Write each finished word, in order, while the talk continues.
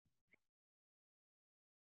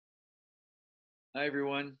Hi,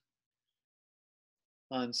 everyone.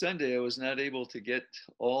 On Sunday, I was not able to get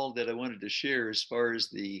all that I wanted to share as far as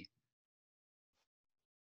the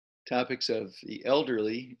topics of the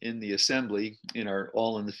elderly in the assembly in our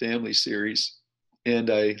All in the Family series. And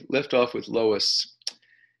I left off with Lois.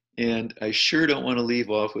 And I sure don't want to leave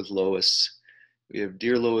off with Lois. We have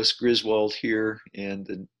dear Lois Griswold here, and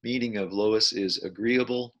the meaning of Lois is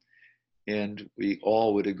agreeable. And we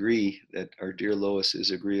all would agree that our dear Lois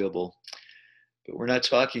is agreeable. But we're not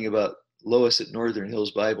talking about Lois at Northern Hills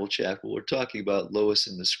Bible Chapel. We're talking about Lois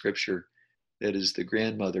in the scripture, that is the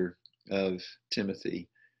grandmother of Timothy.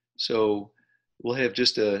 So we'll have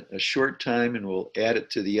just a short time and we'll add it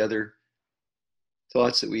to the other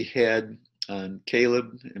thoughts that we had on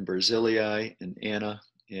Caleb and Barzillai and Anna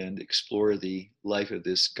and explore the life of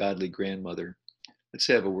this godly grandmother. Let's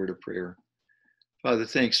have a word of prayer. Father,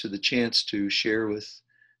 thanks for the chance to share with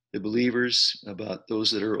the believers about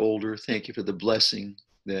those that are older. Thank you for the blessing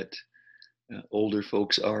that older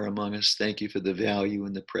folks are among us. Thank you for the value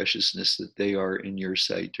and the preciousness that they are in your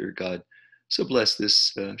sight, dear God. So bless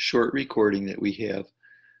this short recording that we have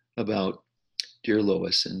about dear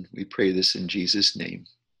Lois, and we pray this in Jesus' name.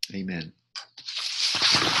 Amen.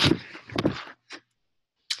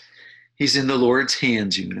 He's in the Lord's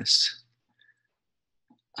hands, Eunice.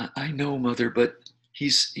 I know, Mother, but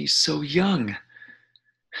he's so young.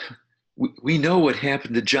 We know what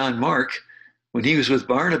happened to John Mark when he was with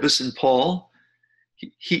Barnabas and Paul.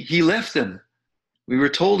 He left them. We were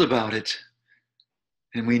told about it.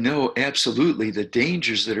 And we know absolutely the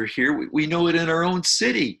dangers that are here. We know it in our own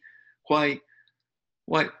city. Why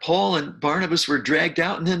Paul and Barnabas were dragged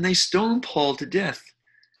out and then they stoned Paul to death.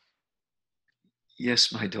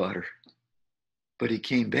 Yes, my daughter. But he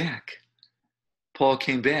came back. Paul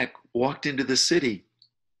came back, walked into the city.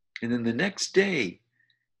 And then the next day,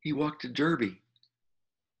 he walked to Derbe,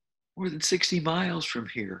 more than 60 miles from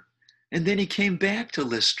here. And then he came back to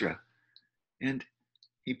Lystra. And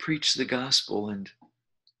he preached the gospel. And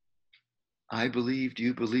I believed,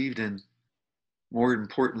 you believed, and more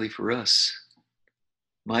importantly for us,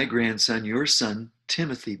 my grandson, your son,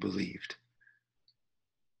 Timothy, believed.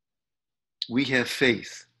 We have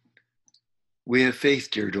faith. We have faith,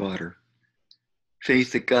 dear daughter.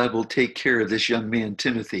 Faith that God will take care of this young man,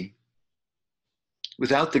 Timothy.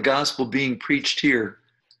 Without the gospel being preached here,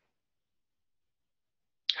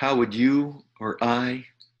 how would you or I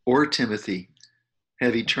or Timothy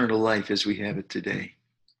have eternal life as we have it today?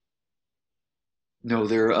 No,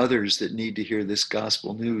 there are others that need to hear this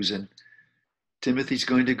gospel news, and Timothy's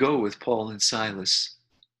going to go with Paul and Silas.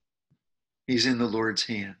 He's in the Lord's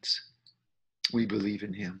hands. We believe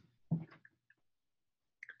in him.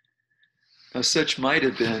 Now, such might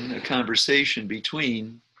have been a conversation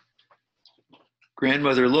between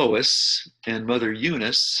grandmother Lois and mother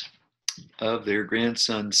Eunice of their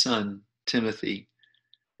grandson's son, Timothy.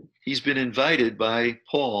 He's been invited by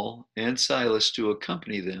Paul and Silas to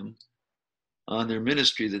accompany them on their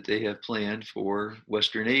ministry that they have planned for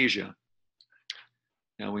Western Asia.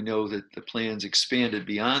 Now we know that the plans expanded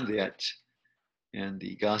beyond that, and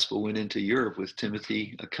the gospel went into Europe with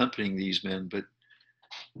Timothy accompanying these men. But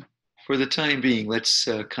for the time being, let's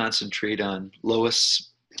concentrate on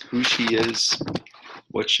Lois, who she is,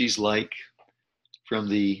 what she's like, from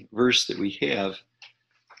the verse that we have.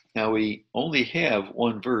 Now we only have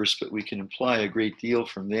one verse, but we can imply a great deal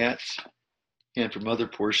from that and from other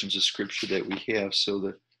portions of scripture that we have. So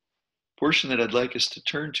the portion that I'd like us to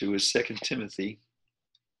turn to is 2 Timothy.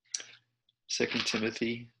 2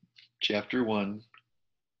 Timothy chapter 1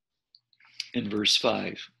 and verse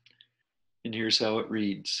 5. And here's how it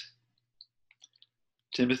reads.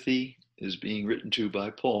 Timothy is being written to by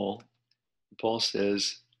Paul. Paul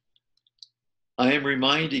says, I am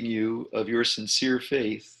reminding you of your sincere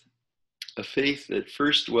faith, a faith that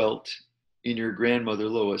first dwelt in your grandmother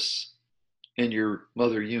Lois and your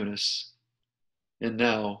mother Eunice, and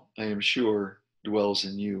now, I am sure, dwells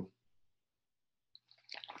in you.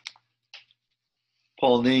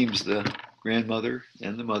 Paul names the grandmother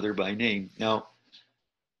and the mother by name. Now,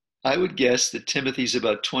 I would guess that Timothy's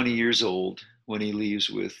about 20 years old when he leaves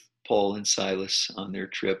with Paul and Silas on their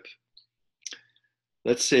trip.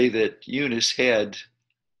 Let's say that Eunice had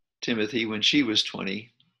Timothy when she was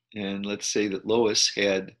 20, and let's say that Lois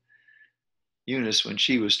had Eunice when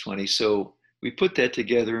she was 20. So we put that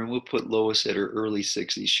together and we'll put Lois at her early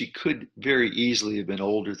 60s. She could very easily have been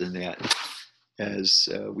older than that as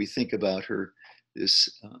we think about her,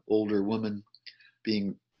 this older woman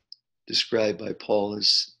being described by Paul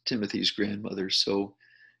as Timothy's grandmother. So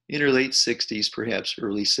in her late 60s, perhaps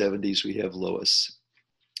early 70s, we have Lois.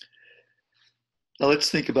 Now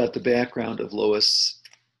let's think about the background of Lois.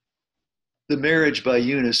 The marriage by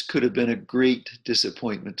Eunice could have been a great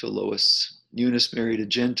disappointment to Lois. Eunice married a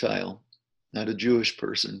Gentile, not a Jewish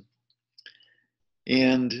person.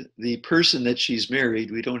 And the person that she's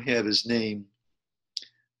married, we don't have his name.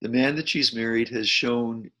 The man that she's married has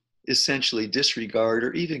shown essentially disregard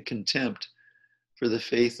or even contempt for the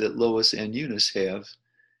faith that Lois and Eunice have.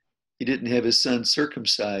 He didn't have his son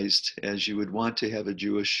circumcised as you would want to have a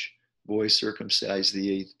Jewish boy circumcised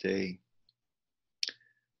the 8th day.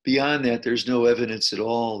 Beyond that, there's no evidence at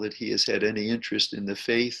all that he has had any interest in the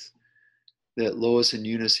faith that Lois and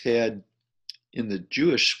Eunice had in the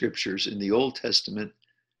Jewish scriptures in the Old Testament.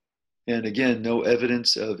 And again, no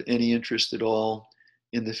evidence of any interest at all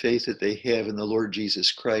in the faith that they have in the Lord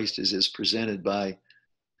Jesus Christ as is presented by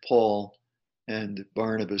Paul and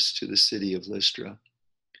Barnabas to the city of Lystra.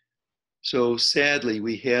 So sadly,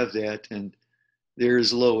 we have that, and there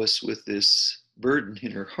is Lois with this burden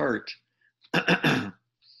in her heart.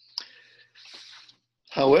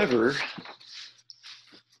 However,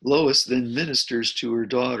 Lois then ministers to her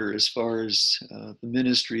daughter as far as the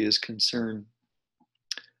ministry is concerned.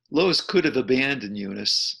 Lois could have abandoned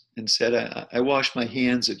Eunice and said, I wash my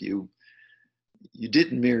hands of you. You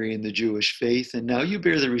didn't marry in the Jewish faith, and now you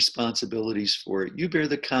bear the responsibilities for it. You bear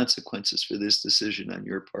the consequences for this decision on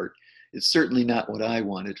your part. It's certainly not what I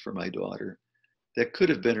wanted for my daughter. That could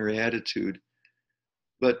have been her attitude.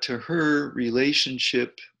 But to her,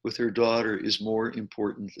 relationship with her daughter is more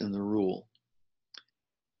important than the rule.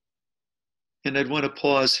 And I'd want to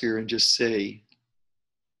pause here and just say,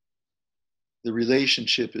 the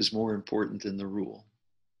relationship is more important than the rule.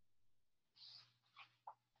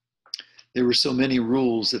 There were so many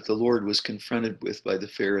rules that the Lord was confronted with by the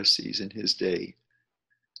Pharisees in his day.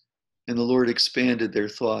 And the Lord expanded their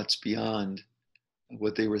thoughts beyond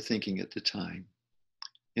what they were thinking at the time.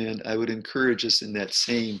 And I would encourage us in that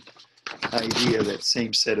same idea, that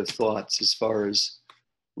same set of thoughts as far as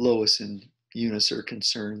Lois and Eunice are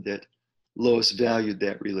concerned, that Lois valued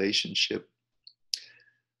that relationship.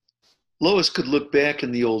 Lois could look back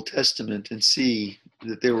in the Old Testament and see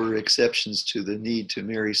that there were exceptions to the need to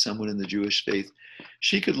marry someone in the Jewish faith.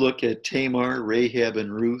 She could look at Tamar, Rahab,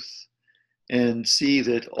 and Ruth and see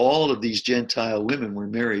that all of these Gentile women were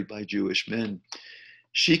married by Jewish men.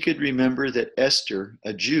 She could remember that Esther,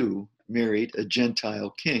 a Jew, married a Gentile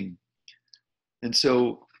king. And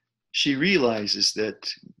so she realizes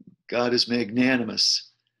that God is magnanimous.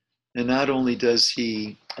 And not only does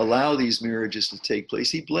he allow these marriages to take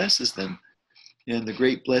place, he blesses them. And the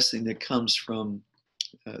great blessing that comes from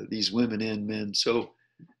these women and men. So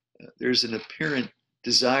there's an apparent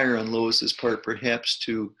desire on Lois's part perhaps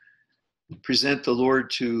to present the Lord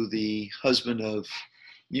to the husband of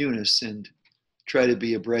Eunice and try to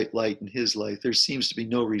be a bright light in his life. There seems to be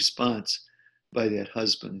no response by that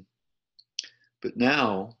husband. But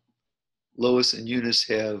now, Lois and Eunice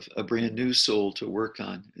have a brand new soul to work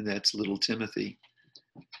on, and that's little Timothy.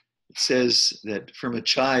 It says that from a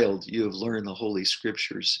child you have learned the Holy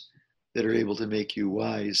Scriptures that are able to make you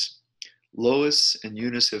wise. Lois and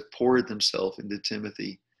Eunice have poured themselves into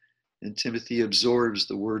Timothy, and Timothy absorbs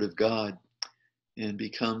the Word of God and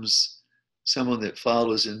becomes someone that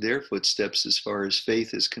follows in their footsteps as far as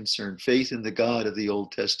faith is concerned. Faith in the God of the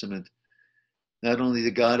Old Testament. Not only the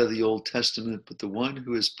God of the Old Testament, but the one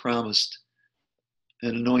who has promised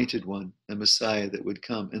an anointed one, a Messiah that would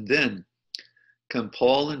come. And then come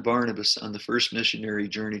Paul and Barnabas on the first missionary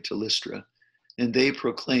journey to Lystra, and they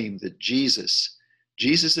proclaim that Jesus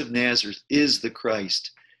of Nazareth is the Christ,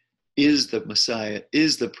 is the Messiah,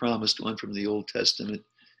 is the promised one from the Old Testament.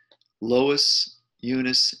 Lois,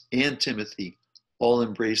 Eunice, and Timothy all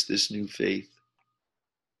embrace this new faith.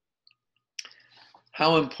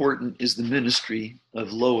 How important is the ministry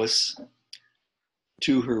of Lois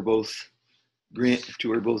to her both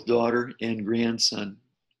daughter and grandson?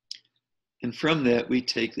 And from that, we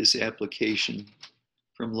take this application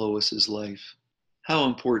from Lois's life. How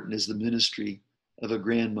important is the ministry of a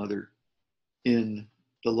grandmother in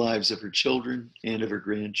the lives of her children and of her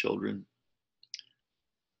grandchildren?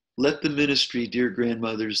 Let the ministry, dear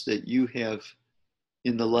grandmothers, that you have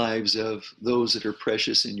in the lives of those that are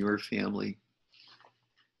precious in your family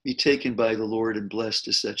be taken by the Lord and blessed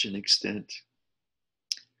to such an extent.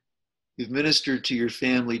 You've ministered to your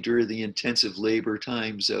family during the intensive labor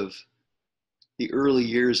times of the early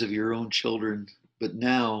years of your own children, but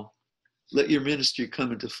now let your ministry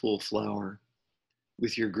come into full flower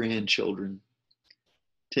with your grandchildren,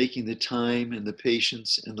 taking the time and the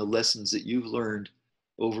patience and the lessons that you've learned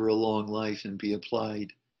over a long life and be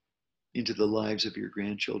applied into the lives of your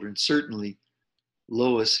grandchildren. Certainly,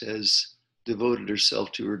 Lois has devoted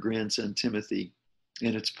herself to her grandson Timothy,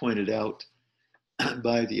 and it's pointed out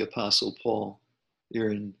by the Apostle Paul there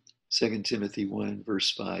in 2 Timothy 1,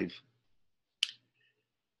 verse 5.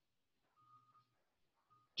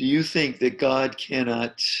 Do you think that God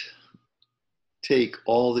cannot take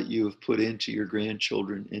all that you have put into your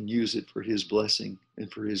grandchildren and use it for his blessing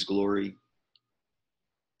and for his glory?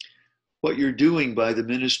 What you're doing by the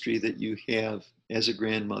ministry that you have as a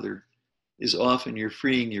grandmother is often you're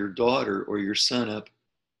freeing your daughter or your son up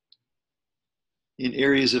in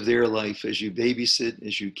areas of their life as you babysit,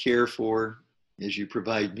 as you care for, as you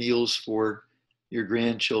provide meals for your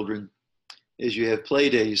grandchildren, as you have play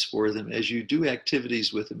days for them, as you do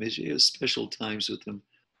activities with them, as you have special times with them.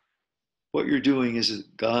 What you're doing is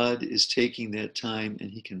that God is taking that time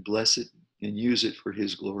and he can bless it and use it for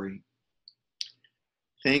his glory.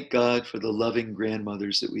 Thank God for the loving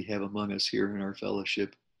grandmothers that we have among us here in our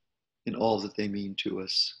fellowship and all that they mean to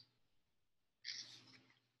us.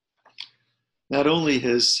 Not only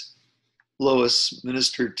has Lois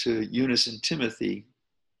ministered to Eunice and Timothy,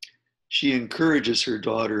 she encourages her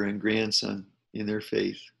daughter and grandson in their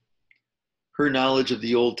faith. Her knowledge of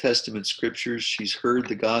the Old Testament scriptures, she's heard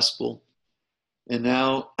the gospel, and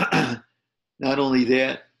now, not only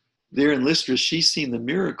that, there in Lystra, she's seen the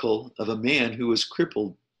miracle of a man who was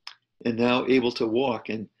crippled and now able to walk,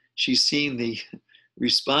 and she's seen the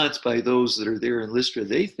response by those that are there in Lystra.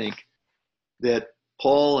 They think that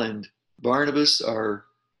Paul and Barnabas are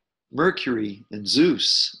Mercury and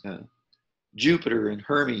Zeus, Jupiter and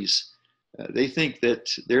Hermes. They think that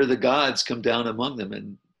they're the gods come down among them,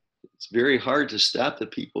 and it's very hard to stop the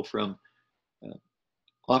people from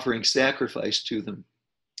offering sacrifice to them.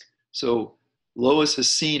 So Lois has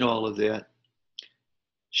seen all of that.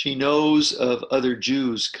 She knows of other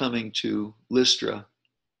Jews coming to Lystra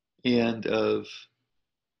and of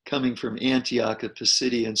coming from Antioch of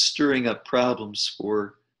Pisidia and stirring up problems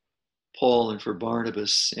for Paul and for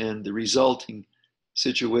Barnabas, and the resulting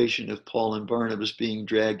situation of Paul and Barnabas being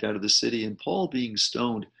dragged out of the city and Paul being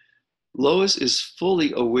stoned. Lois is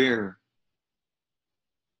fully aware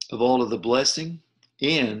of all of the blessing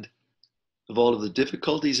and of all of the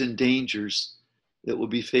difficulties and dangers that will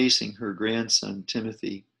be facing her grandson,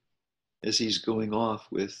 Timothy, as he's going off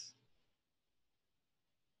with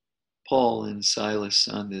Paul and Silas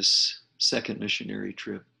on this second missionary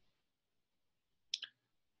trip.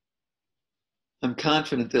 I'm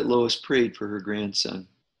confident that Lois prayed for her grandson.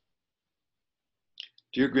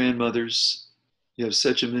 Dear grandmothers, you have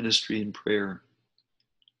such a ministry in prayer,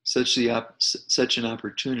 such an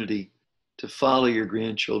opportunity to follow your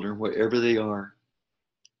grandchildren wherever they are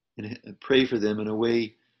and pray for them in a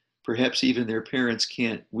way perhaps even their parents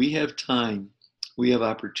can't. We have time, we have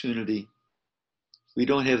opportunity. We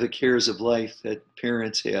don't have the cares of life that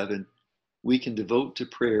parents have, and we can devote to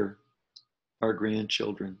prayer our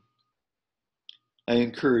grandchildren. I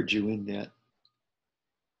encourage you in that.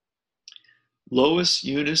 Lois,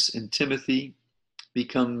 Eunice, and Timothy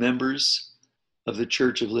become members of the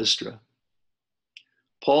Church of Lystra.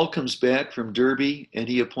 Paul comes back from Derbe and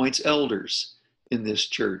he appoints elders in this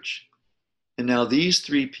church. And now these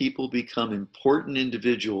three people become important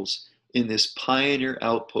individuals in this pioneer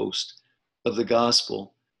outpost of the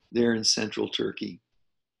gospel there in central Turkey.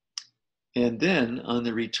 And then on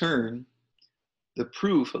the return, the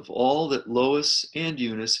proof of all that Lois and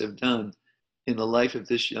Eunice have done in the life of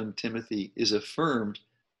this young Timothy is affirmed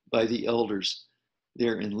by the elders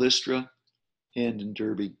there in Lystra and in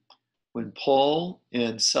Derbe. When Paul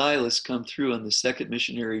and Silas come through on the second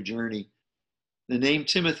missionary journey, the name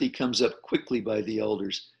Timothy comes up quickly by the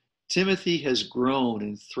elders. Timothy has grown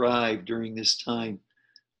and thrived during this time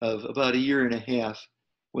of about a year and a half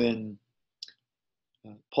when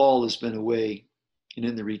Paul has been away and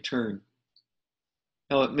in the return.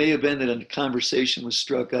 Now, it may have been that a conversation was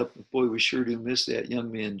struck up, but boy, we sure do miss that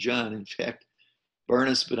young man, John. In fact,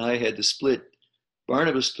 Barnabas and I had to split.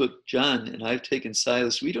 Barnabas took John, and I've taken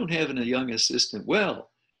Silas. We don't have a young assistant. Well,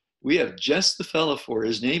 we have just the fellow for.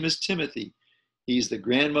 His name is Timothy. He's the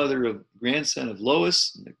grandson of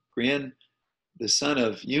Lois, and the son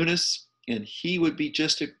of Eunice, and he would be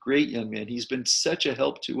just a great young man. He's been such a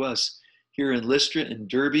help to us here in Lystra and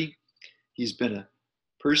Derbe. He's been a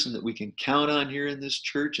person that we can count on here in this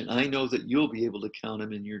church, and I know that you'll be able to count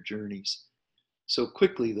him in your journeys. So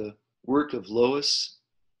quickly, the work of Lois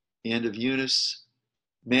and of Eunice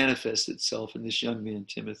manifests itself in this young man,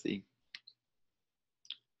 Timothy.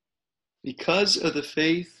 Because of the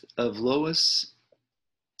faith of Lois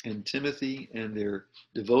and Timothy and their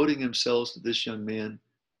devoting themselves to this young man,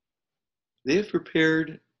 they have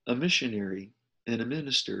prepared a missionary and a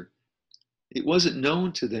minister. It wasn't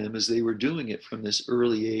known to them as they were doing it from this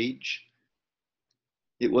early age.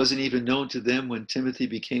 It wasn't even known to them when Timothy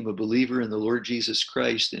became a believer in the Lord Jesus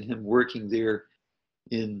Christ and him working there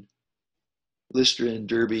in Lystra and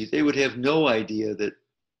Derbe. They would have no idea that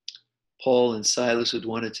Paul and Silas would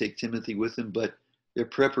want to take Timothy with them, but their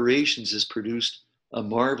preparations has produced a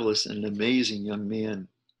marvelous and an amazing young man.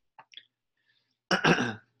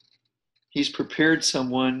 He's prepared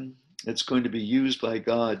someone that's going to be used by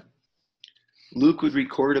God. Luke would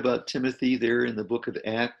record about Timothy there in the book of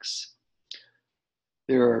Acts.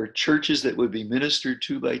 There are churches that would be ministered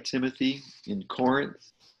to by Timothy in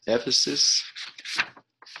Corinth, Ephesus,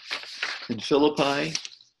 and Philippi.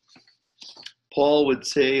 Paul would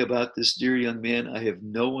say about this dear young man, I have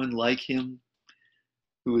no one like him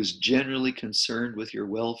who is generally concerned with your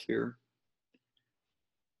welfare.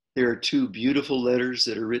 There are 2 beautiful letters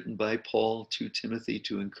that are written by Paul to Timothy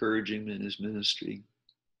to encourage him in his ministry.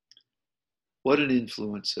 What an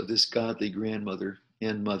influence of this godly grandmother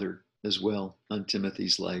and mother as well on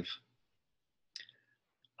Timothy's life.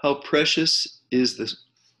 How precious is the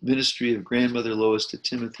ministry of Grandmother Lois to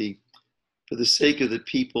Timothy for the sake of the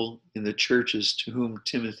people in the churches to whom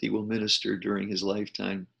Timothy will minister during his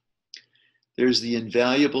lifetime. There's the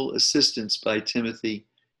invaluable assistance by Timothy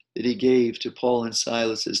that he gave to Paul and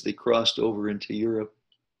Silas as they crossed over into Europe.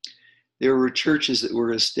 There were churches that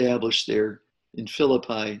were established there in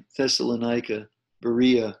Philippi, Thessalonica,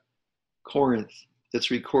 Berea, Corinth,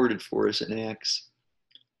 that's recorded for us in Acts.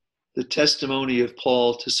 The testimony of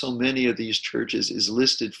Paul to so many of these churches is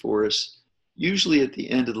listed for us, usually at the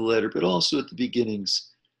end of the letter, but also at the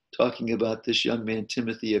beginnings, talking about this young man,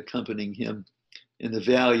 Timothy, accompanying him and the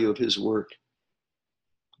value of his work.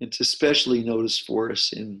 It's especially noticed for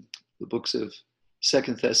us in the books of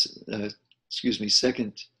Second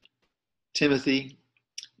Timothy,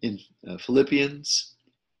 in Philippians,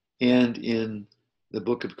 and in the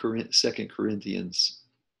book of 2 Corinthians.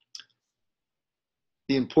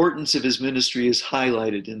 The importance of his ministry is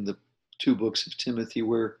highlighted in the 2 books of Timothy,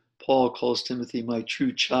 where Paul calls Timothy my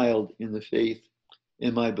true child in the faith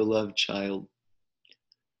and my beloved child.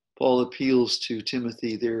 Paul appeals to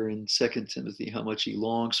Timothy there in 2 Timothy, how much he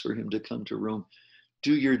longs for him to come to Rome.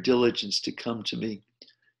 Do your diligence to come to me.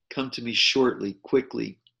 Come to me shortly,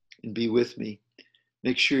 quickly, and be with me.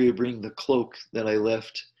 Make sure you bring the cloak that I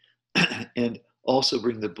left and also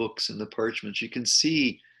bring the books and the parchments. You can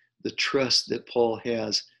see the trust that Paul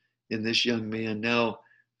has in this young man, now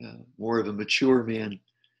more of a mature man,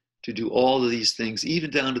 to do all of these things, even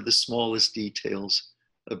down to the smallest details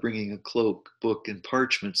of bringing a cloak, book, and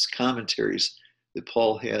parchments, commentaries that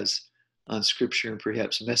Paul has on Scripture and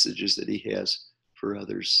perhaps messages that he has for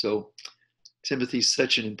others. So Timothy's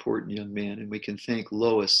such an important young man, and we can thank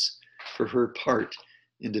Lois for her part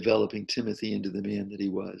in developing Timothy into the man that he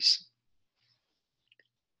was.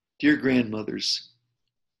 Dear grandmothers,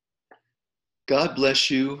 God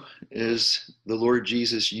bless you as the Lord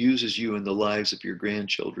Jesus uses you in the lives of your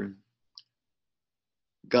grandchildren.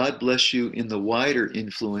 God bless you in the wider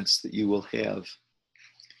influence that you will have,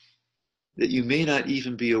 that you may not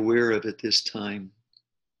even be aware of at this time,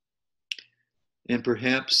 and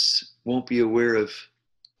perhaps won't be aware of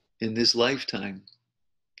in this lifetime.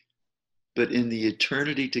 But in the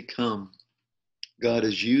eternity to come, God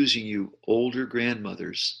is using you, older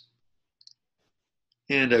grandmothers,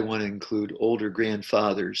 and I want to include older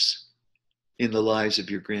grandfathers, in the lives of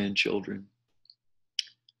your grandchildren,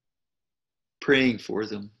 praying for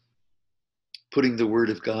them, putting the word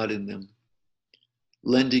of God in them,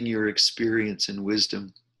 lending your experience and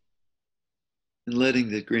wisdom, and letting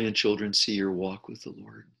the grandchildren see your walk with the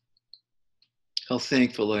Lord. How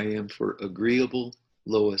thankful I am for agreeable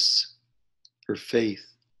Lois, her faith,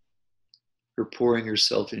 her pouring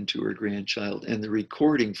herself into her grandchild, and the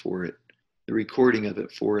recording of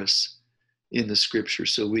it for us in the Scripture,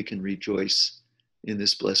 so we can rejoice in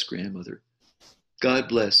this blessed grandmother. God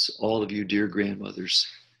bless all of you, dear grandmothers,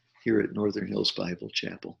 here at Northern Hills Bible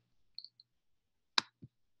Chapel.